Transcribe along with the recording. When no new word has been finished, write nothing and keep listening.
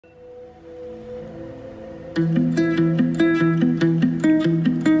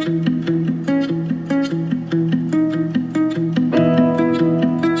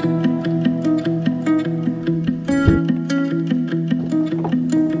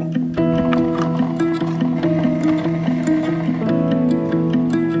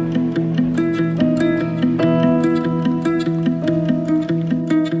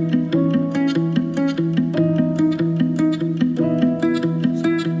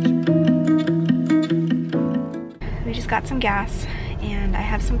Got some gas and I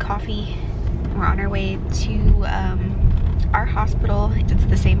have some coffee. We're on our way to our hospital. It's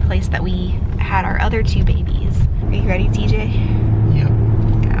the same place that we had our other two babies. Are you ready, TJ? Yep.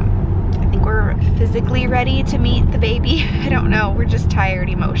 Yeah. I think we're physically ready to meet the baby. I don't know. We're just tired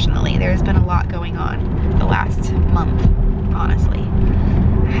emotionally. There's been a lot going on the last month, honestly.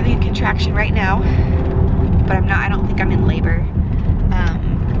 I'm having a contraction right now, but I don't think I'm in labor.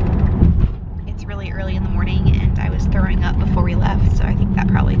 It's really early in the morning and I was throwing up before we left, so I think that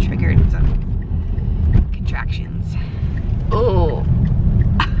probably triggered some contractions. Oh.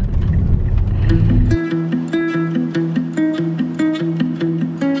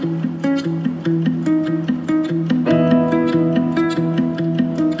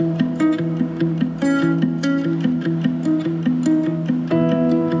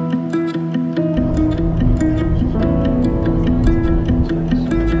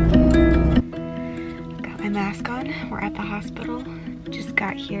 We're at the hospital. Just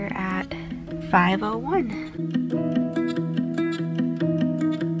got here at 5:01.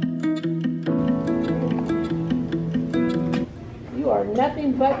 You are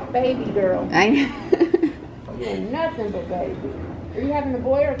nothing but baby girl. I know. You are nothing but baby. Are you having a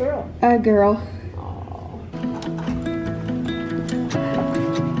boy or a girl? A girl.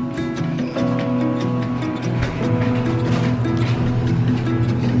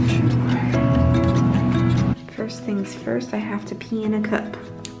 First things first, I have to pee in a cup.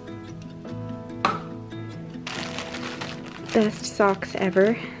 Best socks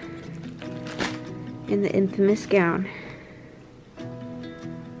ever. In the infamous gown.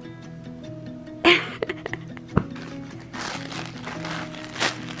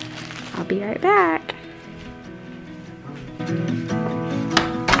 I'll be right back.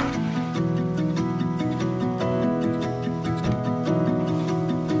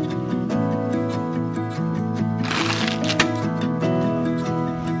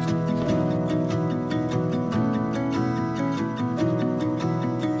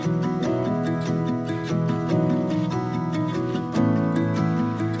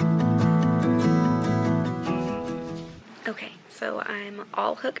 Okay, so I'm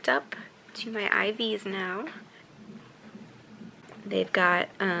all hooked up to my IVs now. They've got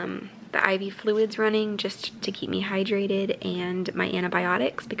the IV fluids running just to keep me hydrated, and my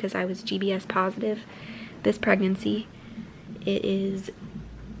antibiotics because I was GBS positive this pregnancy. It is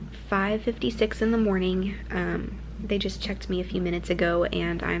 5:56 in the morning. They just checked me a few minutes ago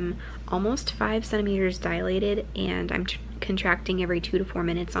and I'm almost 5 centimeters dilated and I'm contracting every 2 to 4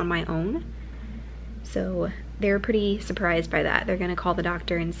 minutes on my own. So they were pretty surprised by that. They're gonna call the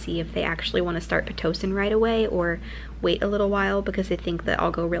doctor and see if they actually want to start Pitocin right away or wait a little while because they think that I'll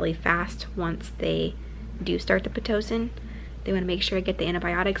go really fast once they do start the Pitocin. They want to make sure I get the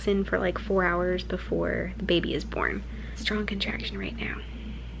antibiotics in for like 4 hours before the baby is born. Strong contraction right now.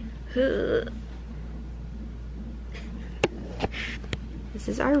 This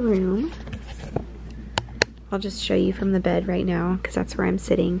is our room. I'll just show you from the bed right now because that's where I'm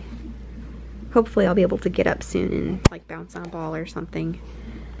sitting. Hopefully I'll be able to get up soon and like bounce on a ball or something.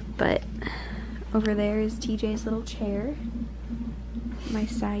 But over there is TJ's little chair, my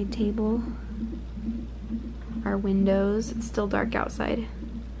side table, our windows. It's still dark outside.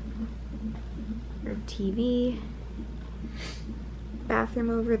 Our TV, bathroom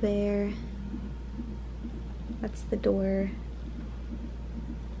over there. That's the door.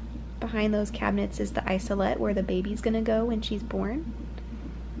 Behind those cabinets is the isolette where the baby's gonna go when she's born.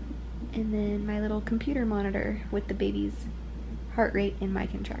 And then my little computer monitor with the baby's heart rate and my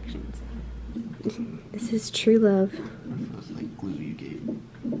contractions. This is true love. That's like glue you gave.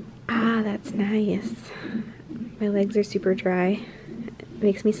 Ah, that's nice. My legs are super dry. It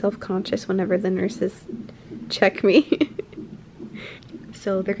makes me self-conscious whenever the nurses check me.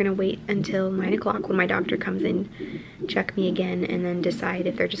 So they're gonna wait until 9 o'clock when my doctor comes in, check me again, and then decide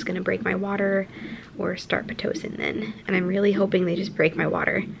if they're just gonna break my water or start Pitocin then. And I'm really hoping they just break my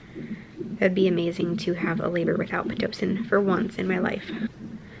water. That'd be amazing to have a labor without Pitocin for once in my life.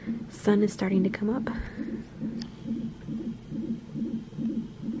 Sun is starting to come up.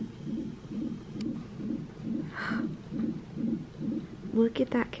 Look Look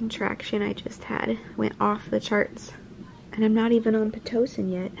at that contraction I just had. Went off the charts. And I'm not even on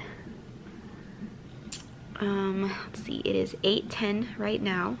Pitocin yet. Let's see, it is 8:10 right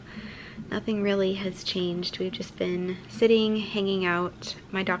now. Nothing really has changed. We've just been sitting, hanging out.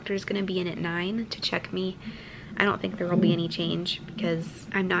 My doctor's gonna be in at 9 to check me. I don't think there will be any change because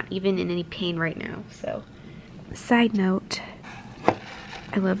I'm not even in any pain right now, so. Side note,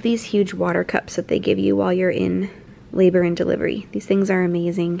 I love these huge water cups that they give you while you're in labor and delivery. These things are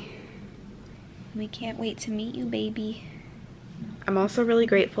amazing. We can't wait to meet you, baby. I'm also really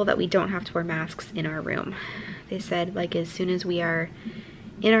grateful that we don't have to wear masks in our room. They said, like, as soon as we are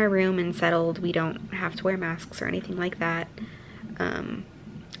in our room and settled, we don't have to wear masks or anything like that.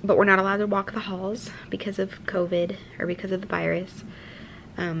 But we're not allowed to walk the halls because of COVID or because of the virus.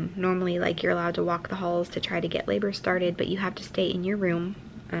 Normally, like, you're allowed to walk the halls to try to get labor started, but you have to stay in your room.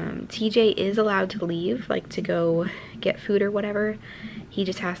 TJ is allowed to leave, like, to go get food or whatever. He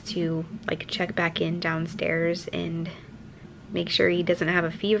just has to, like, check back in downstairs and make sure he doesn't have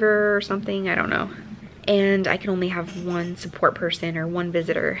a fever or something, I don't know. And I can only have one support person or one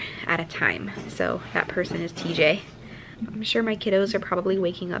visitor at a time, so that person is TJ. I'm sure my kiddos are probably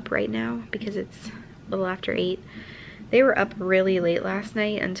waking up right now because it's a little after 8. They were up really late last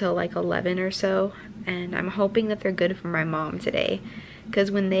night until like 11 or so, and I'm hoping that they're good for my mom today because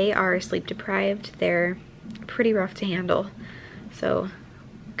when they are sleep deprived, they're pretty rough to handle. So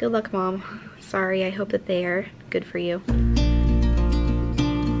good luck, Mom. Sorry, I hope that they are good for you.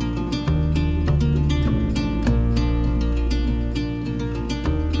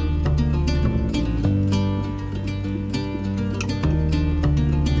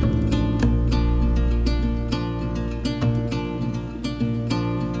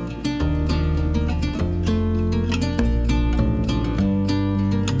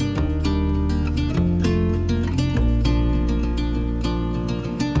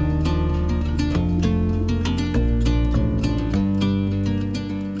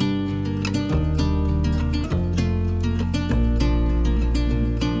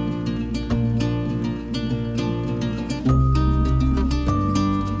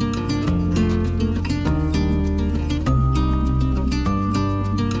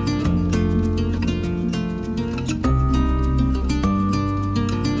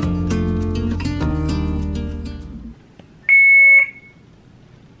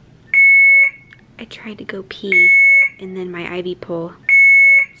 Tried to go pee and then my IV pole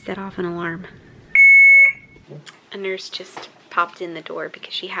set off an alarm. A nurse just popped in the door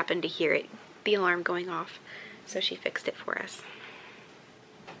because she happened to hear it, the alarm going off, so she fixed it for us.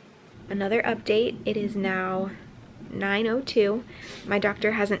 Another update, it is now 9:02. My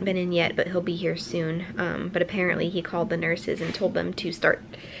doctor hasn't been in yet, but he'll be here soon. But apparently he called the nurses and told them to start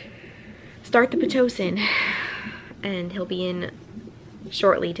the Pitocin, and he'll be in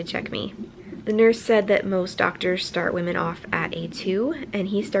shortly to check me. The nurse said that most doctors start women off at a 2, and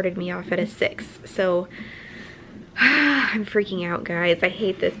he started me off at a 6. So I'm freaking out, guys. I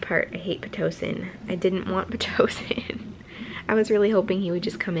hate this part. I hate Pitocin. I didn't want Pitocin. I was really hoping he would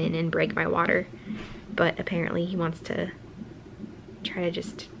just come in and break my water, but apparently he wants to try to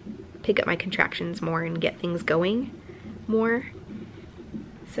just pick up my contractions more and get things going more.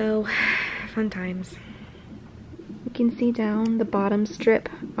 So, fun times. You can see down the bottom strip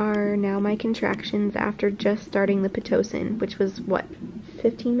are now my contractions after just starting the Pitocin, which was, what,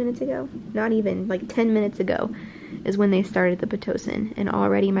 15 minutes ago? Not even, like 10 minutes ago is when they started the Pitocin, and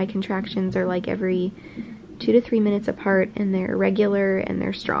already my contractions are like every 2 to 3 minutes apart, and they're regular and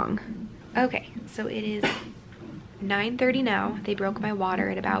they're strong. Okay, so it is 9:30 now. They broke my water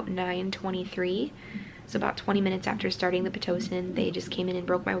at about 9:23. So about 20 minutes after starting the Pitocin, they just came in and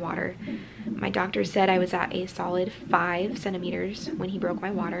broke my water. My doctor said I was at a solid 5 centimeters when he broke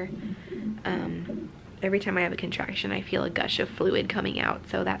my water. Every time I have a contraction, I feel a gush of fluid coming out,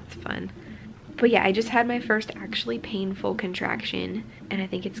 so that's fun. But yeah, I just had my first actually painful contraction, and I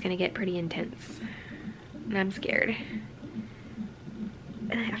think it's gonna get pretty intense. And I'm scared.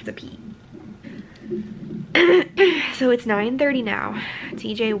 And I have to pee. So it's 9:30 now.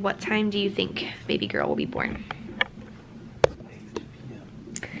 TJ, what time do you think baby girl will be born?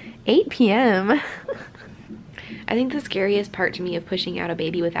 8 p.m. I think the scariest part to me of pushing out a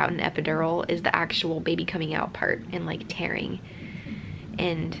baby without an epidural is the actual baby coming out part and like tearing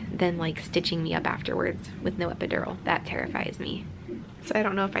and then like stitching me up afterwards with no epidural. That terrifies me. So I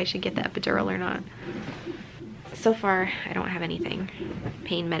don't know if I should get the epidural or not. So far, I don't have anything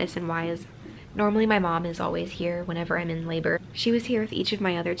pain medicine wise. Normally my mom is always here whenever I'm in labor. She was here with each of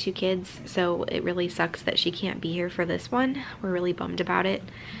my other 2 kids, so it really sucks that she can't be here for this one. We're really bummed about it.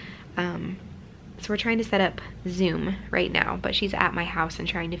 So we're trying to set up Zoom right now, but she's at my house and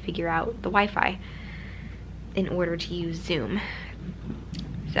trying to figure out the Wi-Fi in order to use Zoom.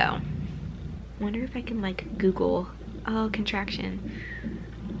 So, wonder if I can like Google, oh, contraction.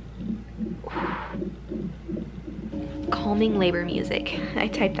 Calming labor music. I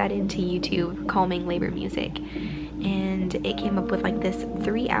typed that into YouTube, calming labor music, and it came up with like this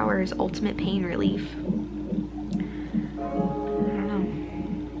 3 hours ultimate pain relief. I don't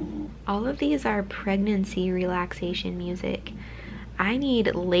know. All of these are pregnancy relaxation music. I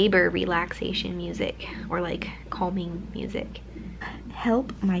need labor relaxation music, or like calming music.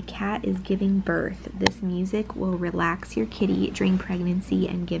 Help, my cat is giving birth. This music will relax your kitty during pregnancy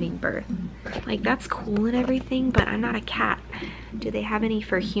and giving birth. Like, that's cool and everything, but I'm not a cat. Do they have any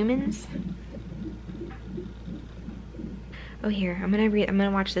for humans? Oh, here, I'm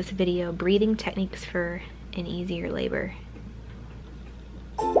gonna watch this video, breathing techniques for an easier labor.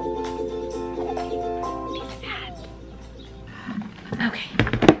 Okay,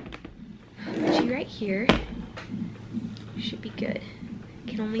 put you right here. Should be good.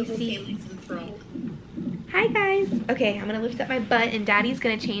 Can only see. Hi guys. Okay, I'm gonna lift up my butt and Daddy's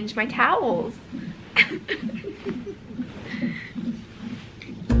gonna change my towels.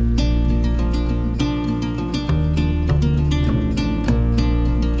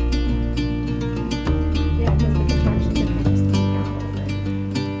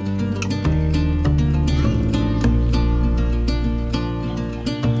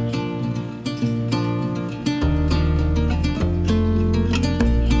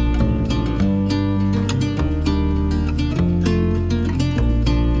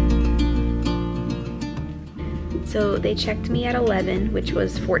 So they checked me at 11, which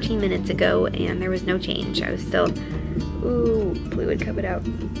was 14 minutes ago, and there was no change. I was still, ooh, fluid coming out.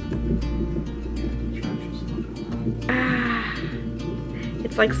 Ah,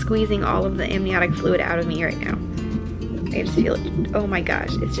 it's like squeezing all of the amniotic fluid out of me right now. I just feel it, oh my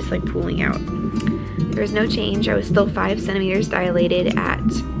gosh, it's just like pooling out. There was no change. I was still 5 centimeters dilated at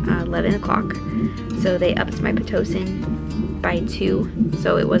 11 o'clock. So they upped my Pitocin by 2.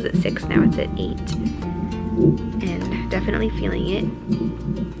 So it was at 6, now it's at 8. And definitely feeling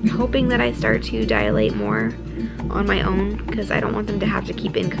it. Hoping that I start to dilate more on my own, because I don't want them to have to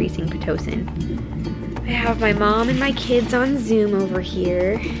keep increasing Pitocin. I have my mom and my kids on Zoom over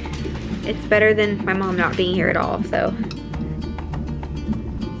here. It's better than my mom not being here at all, so.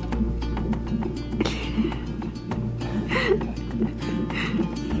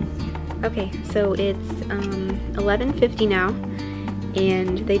 Okay, so it's 11:50 now,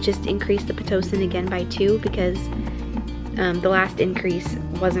 and they just increased the Pitocin again by 2 because the last increase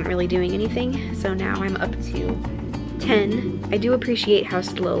wasn't really doing anything. So now I'm up to 10. I do appreciate how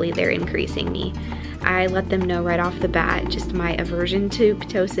slowly they're increasing me. I let them know right off the bat just my aversion to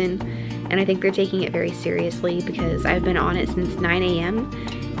Pitocin, and I think they're taking it very seriously because I've been on it since 9 a.m.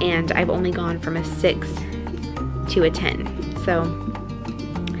 and I've only gone from a 6 to a 10. So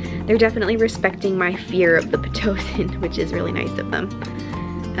they're definitely respecting my fear of the Pitocin, which is really nice of them.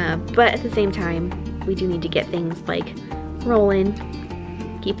 But at the same time, we do need to get things like rolling,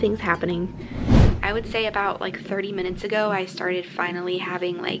 keep things happening. I would say about like 30 minutes ago, I started finally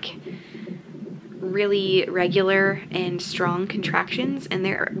having like really regular and strong contractions, and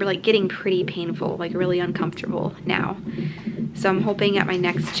they're like getting pretty painful, like really uncomfortable now. So I'm hoping at my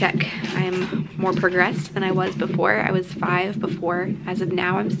next check I am more progressed than I was before. I was 5 before. As of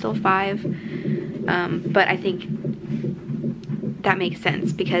now, I'm still 5. But I think that makes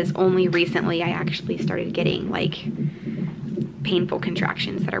sense because only recently I actually started getting like painful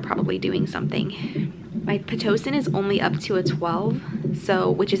contractions that are probably doing something. My Pitocin is only up to a 12,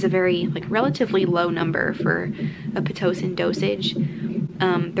 so which is a very like relatively low number for a Pitocin dosage.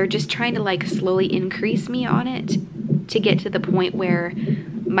 They're just trying to like slowly increase me on it to get to the point where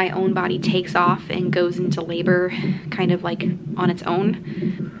my own body takes off and goes into labor kind of like on its own.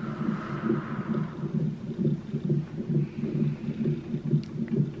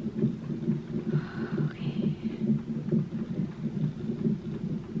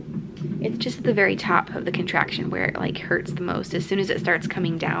 It's just at the very top of the contraction where it like hurts the most. As soon as it starts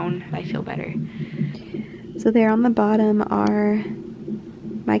coming down, I feel better. So there on the bottom are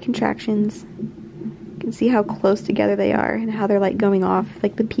my contractions. You can see how close together they are and how they're like going off.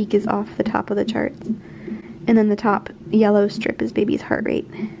 Like the peak is off the top of the charts. And then the top yellow strip is baby's heart rate,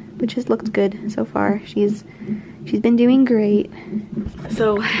 which has looked good so far. She's been doing great.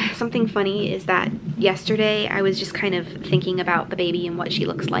 So something funny is that yesterday I was just kind of thinking about the baby and what she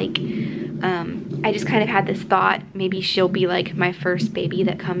looks like. I just kind of had this thought, maybe she'll be like my first baby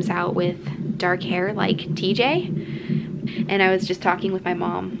that comes out with dark hair like TJ. And I was just talking with my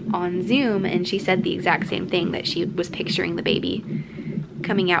mom on Zoom, and she said the exact same thing, that she was picturing the baby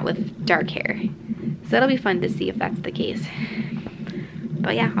coming out with dark hair. So it'll be fun to see if that's the case.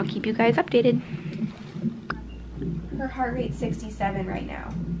 But yeah, I'll keep you guys updated. Her heart rate's 67 right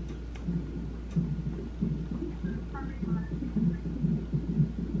now.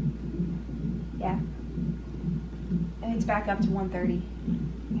 Yeah. And it's back up to 130.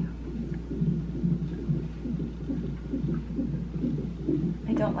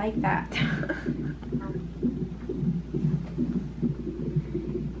 I don't like that.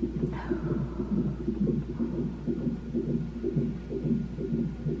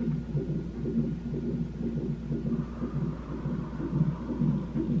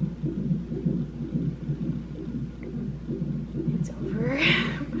 It's over.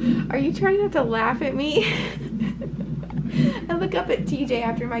 Are you trying not to laugh at me? I look up at TJ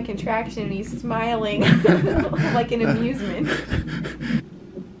after my contraction and he's smiling like an amusement.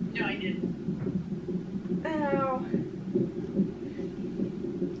 No, I didn't. Ow.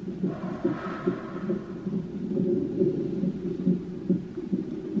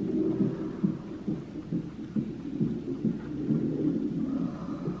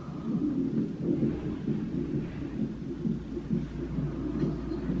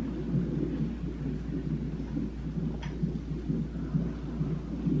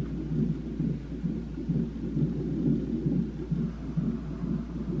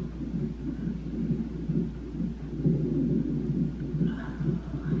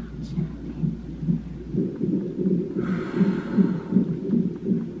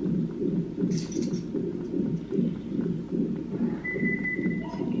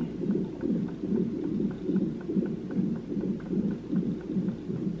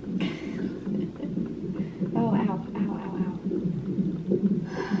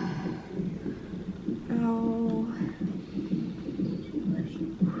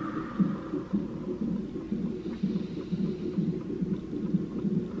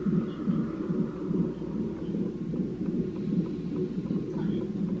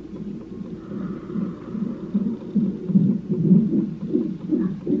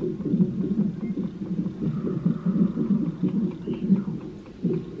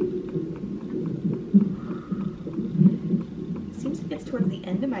 Towards the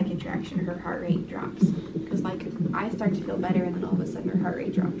end of my contraction, her heart rate drops, because like I start to feel better and then all of a sudden her heart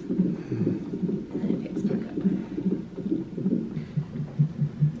rate drops and then it picks back up.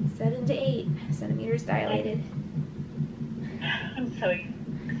 7 to 8 centimeters dilated. I'm so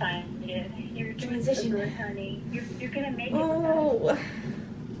excited. You're doing so good, honey. You're gonna make it. Oh.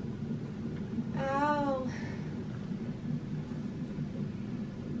 Ow.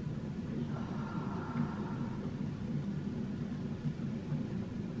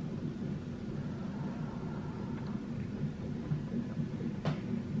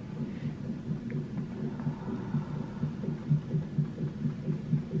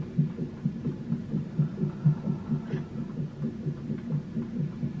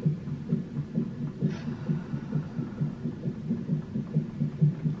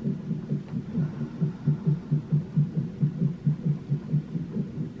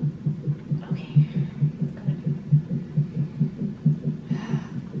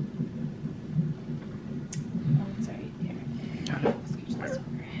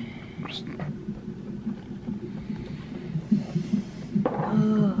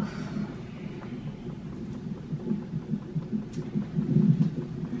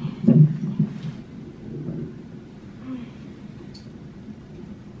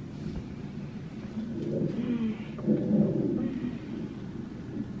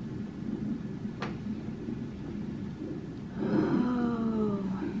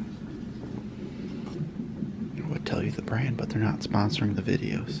 Tell you the brand, but they're not sponsoring the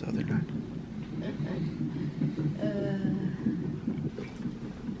video, so they're not.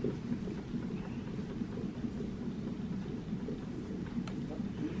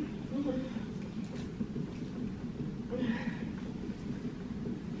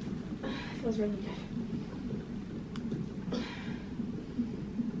 Feels really good.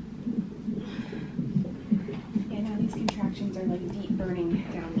 Yeah, now these contractions are like deep burning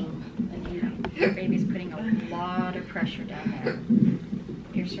down low. Your baby's putting a lot of pressure down there.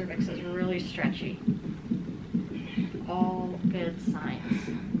 Your cervix is really stretchy. All good signs.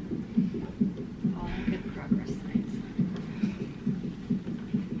 All good progress signs.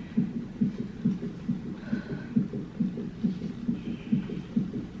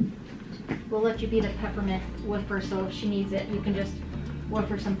 We'll let you be the peppermint whiffer, so if she needs it, you can just whiff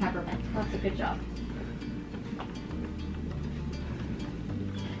her some peppermint. That's a good job.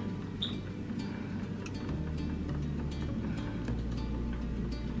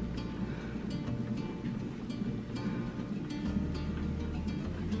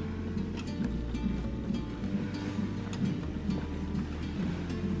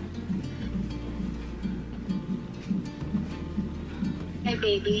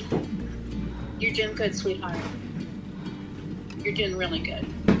 baby. You're doing good, sweetheart. You're doing really good.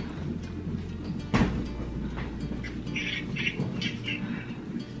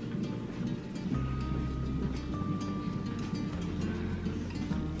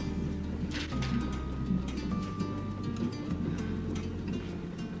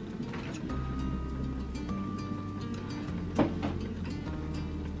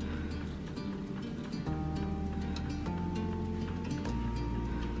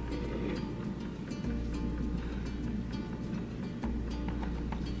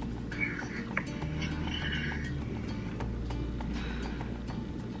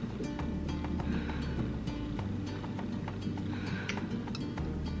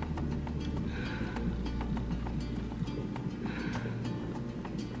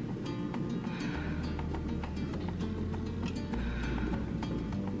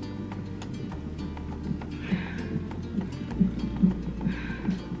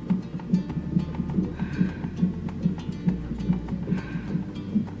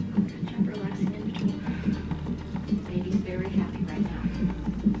 Relaxing in between. Baby's very happy right now.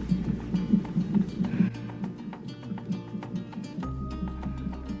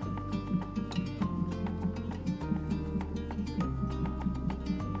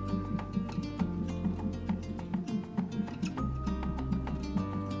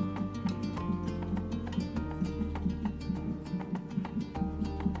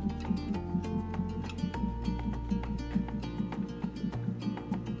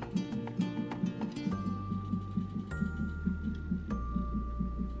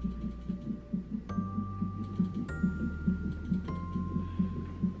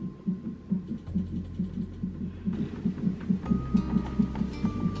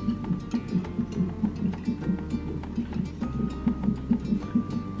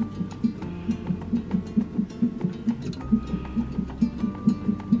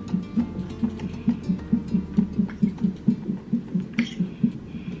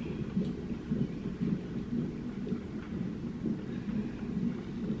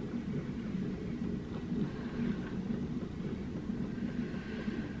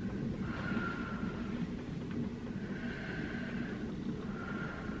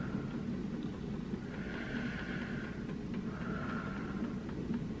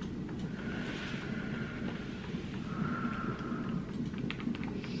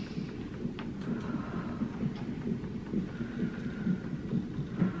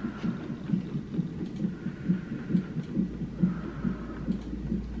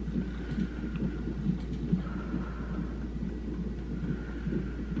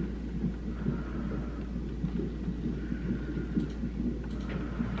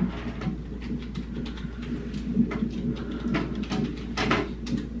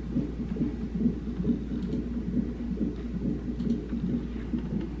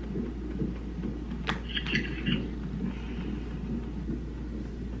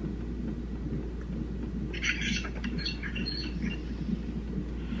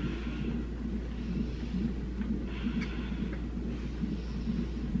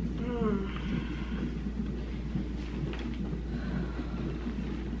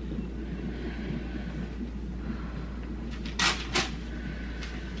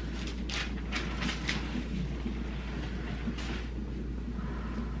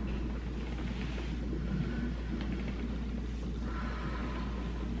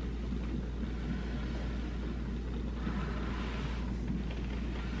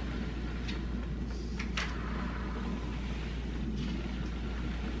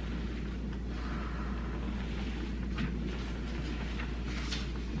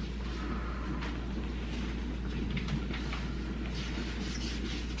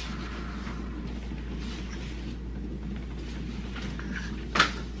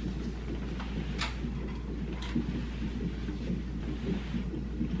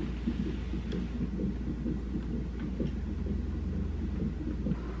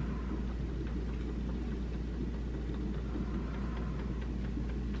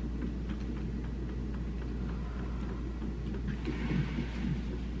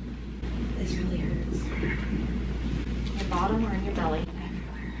 bottom or in your belly?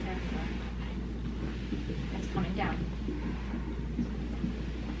 Everywhere. It's coming down.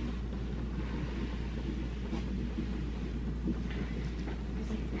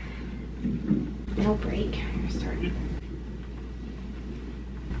 No break. You're starting.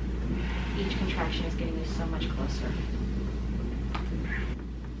 Each contraction is getting you so much closer.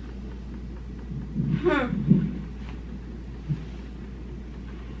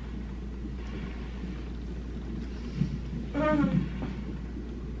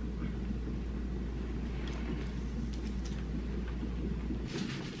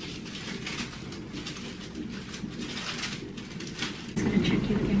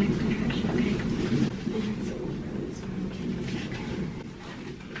 you with your next contraction, okay?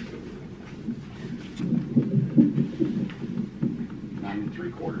 9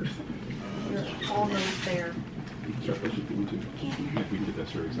 3/4. You're almost there. You can start pushing if you want to. If we can get that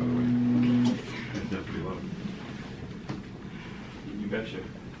cervix out of the way. That's definitely low. You betcha.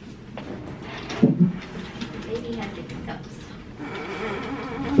 Baby has the hiccups.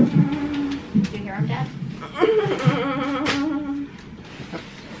 Do you hear him, Dad?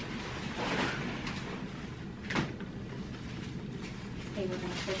 Hey, we're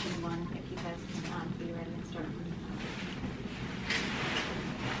going to push in one if you guys can be ready and start.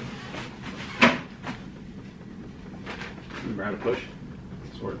 Remember how to push?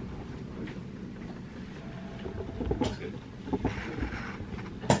 Sort of. That's good.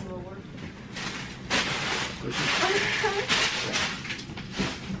 Push it.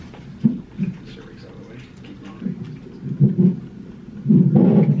 Cervix out of the way. Keep going.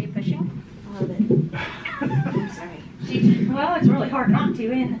 Are you pushing? A little bit. I'm sorry. Well, it's really hard not to,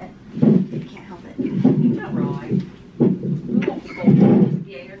 isn't it? I can't help it. Not right. We won't scold you. Just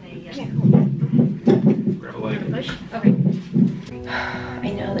yay or nay, yes. Can't help it. Grab a leg. Push? Okay. I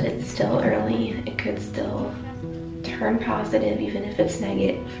know that it's still early. It could still turn positive even if it's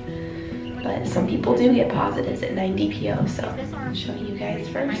negative. But some people do get positives at 9 DPO, so I'll show you guys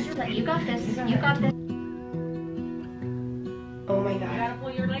first. You got this. You got this. Oh my god.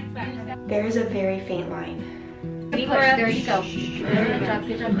 There's a very faint line. Deep breath. There you go. Good job,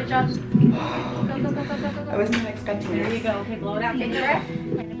 good job, good job. Go, go, go, go, go, go. I was not expecting this. There you go. Okay, blow it out. Big breath.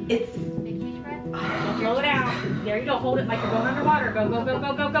 It's Big huge breath. Blow it out. There you go. Hold it like you're going underwater. Go, go, go,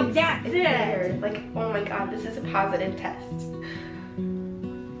 go, go, go. That's it. weird. Like, oh my god, this is a positive test.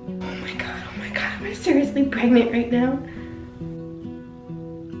 Oh my god, am I seriously pregnant right now?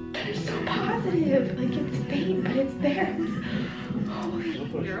 That is so positive. Like, it's faint, but it's there.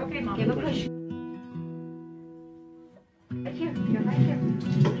 Holy. You're okay, Mom. Give a push. Right here. You're right here.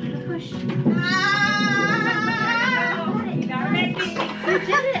 Give a push. You gotta make it. You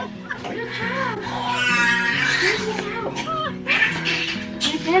did it. Good job.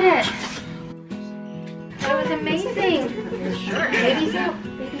 You did it. That was amazing. Sure. Baby's out.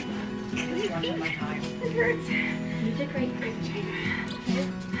 Watching my time. It hurts. You did great.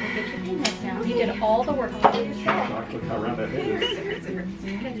 We'll get your pain meds down. You did all the work by yourself. Look how round that head is. It hurts.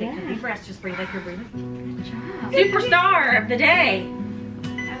 Take some deep breaths. Just breathe like you're breathing. Good job. Superstar of the day.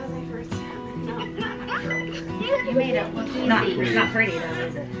 That was my first time. You made it look easy. Not pretty though,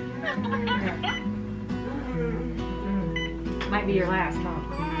 is it? Might be your last, huh?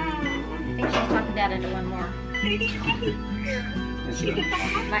 I think she's talking Dad into one more.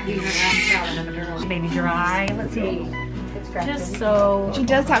 Might be your last bout of epidurals. Baby dry. Let's see. It's scratching. Just so. She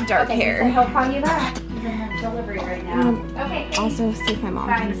does have dark So hair. he'll call you back. He's in the delivery right now. Okay. Also, see if my mom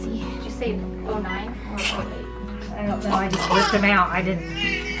can Fine. see. Just say 09 or 08. I don't know. I just ripped them out. I didn't.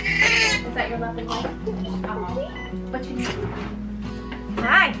 Is that your lovely wife? What you need?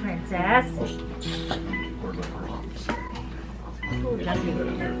 Hi, princess.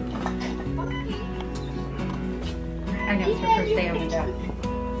 I know it's her first day on the job.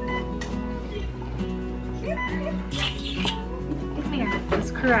 Come here.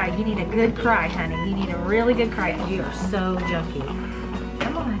 Let's cry. You need a good cry, honey. You need a really good cry because you are so junky.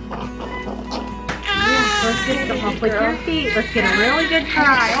 Come on. Yeah, let's get some up with your feet. Let's get a really good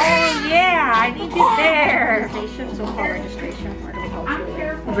cry. Oh, yeah. I need you there. Registration, so call registration. Where do we call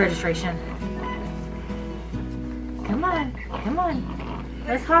you? Registration. Come on. Come on.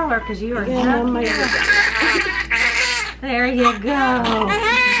 Let's holler because you are junky. There you go.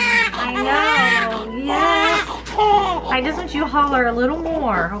 I know. Yes. I just want you to holler a little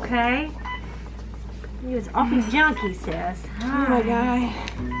more, okay? You was awfully junky, sis. Oh my god.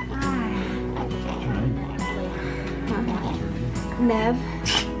 Hi. Nev.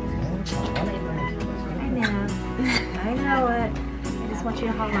 I know. I know it. I just want you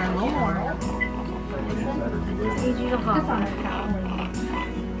to holler a little more. I just need you to holler.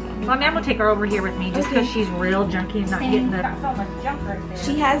 Well, I'm gonna take her over here with me just because she's real junky and not getting the.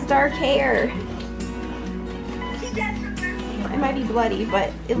 She has dark hair. It might be bloody,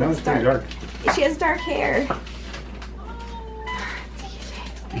 but it No, looks it's pretty dark. dark. She has dark hair.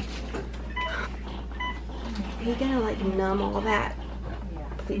 Are you gonna like numb all that?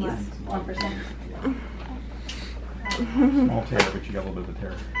 Please. 1%. Small tear, but you got a little bit of a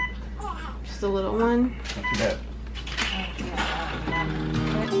tear. Just a little one. Not too bad.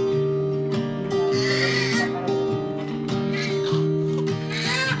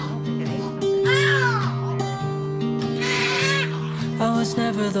 I was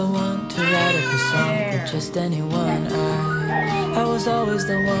never the one to write up a song for just anyone. I was was always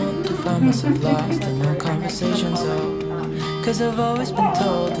the one to find myself lost in no conversations, oh. Cause I've always been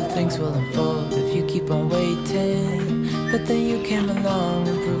told that things will unfold if you keep on waiting. But then you came along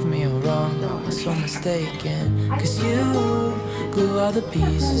and proved me all wrong. I was so mistaken. Cause you glue all the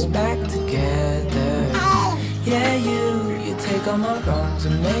pieces back together. Yeah, you take all my wrongs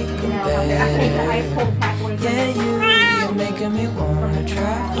and make them better. Yeah, you're making me wanna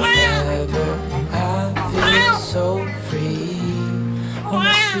try forever. And I feel so free. Oh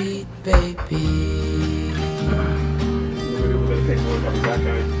my sweet baby.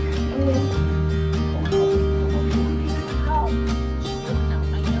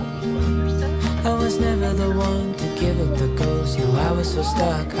 I was never the one to give up the ghost. No, I was so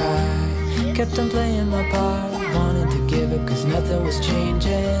stuck. I kept on playing my part, wanting to give up cause nothing was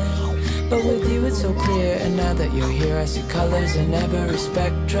changing. But with you it's so clear, and now that you're here I see colors in every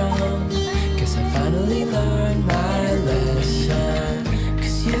spectrum. Guess I finally learned my lesson.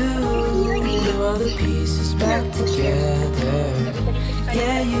 Cause you glue all the pieces back together.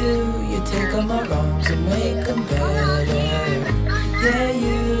 Yeah, you take all my wrongs and make them better. Yeah,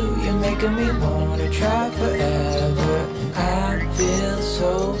 you're making me wanna try forever. And I feel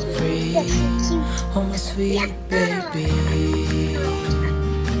so free. Oh my sweet baby.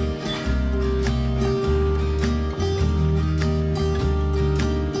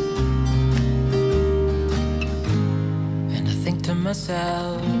 And I think to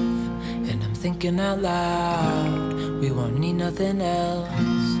myself, and I'm thinking out loud, we won't need nothing else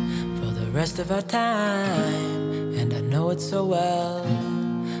for the rest of our time. And I know it so well,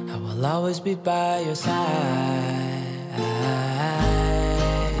 I will always be by your side.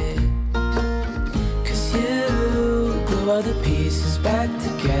 Cause you glue all the pieces back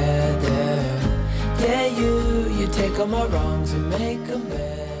together. Yeah, you take all my wrongs and make them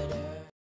better.